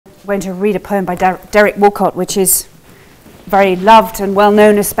going to read a poem by Derek Walcott, which is very loved and well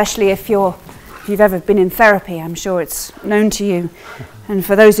known, especially if you've ever been in therapy. I'm sure it's known to you. And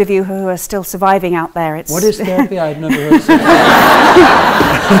for those of you who are still surviving out there, it's... What is therapy? I've never heard of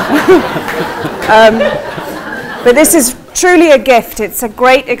it. But this is truly a gift. It's a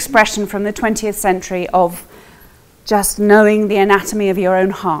great expression from the 20th century of just knowing the anatomy of your own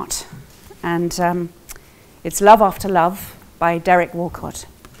heart. And it's Love After Love by Derek Walcott.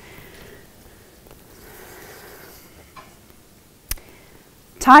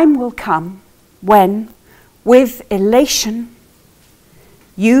 Time will come when, with elation,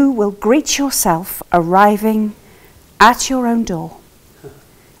 you will greet yourself arriving at your own door,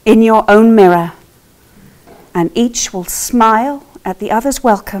 in your own mirror, and each will smile at the other's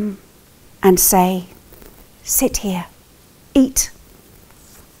welcome and say, "Sit here, eat."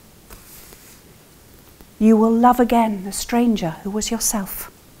 You will love again the stranger who was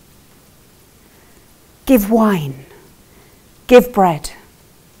yourself. Give wine, give bread,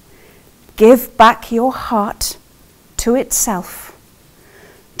 give back your heart to itself,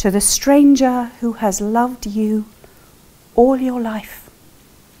 to the stranger who has loved you all your life,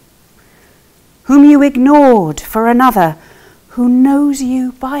 whom you ignored for another who knows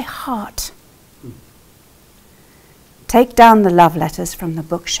you by heart. Take down the love letters from the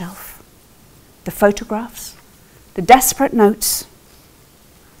bookshelf, the photographs, the desperate notes.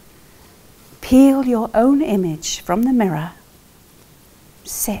 Peel your own image from the mirror.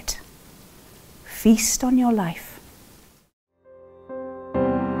 Sit, feast on your life.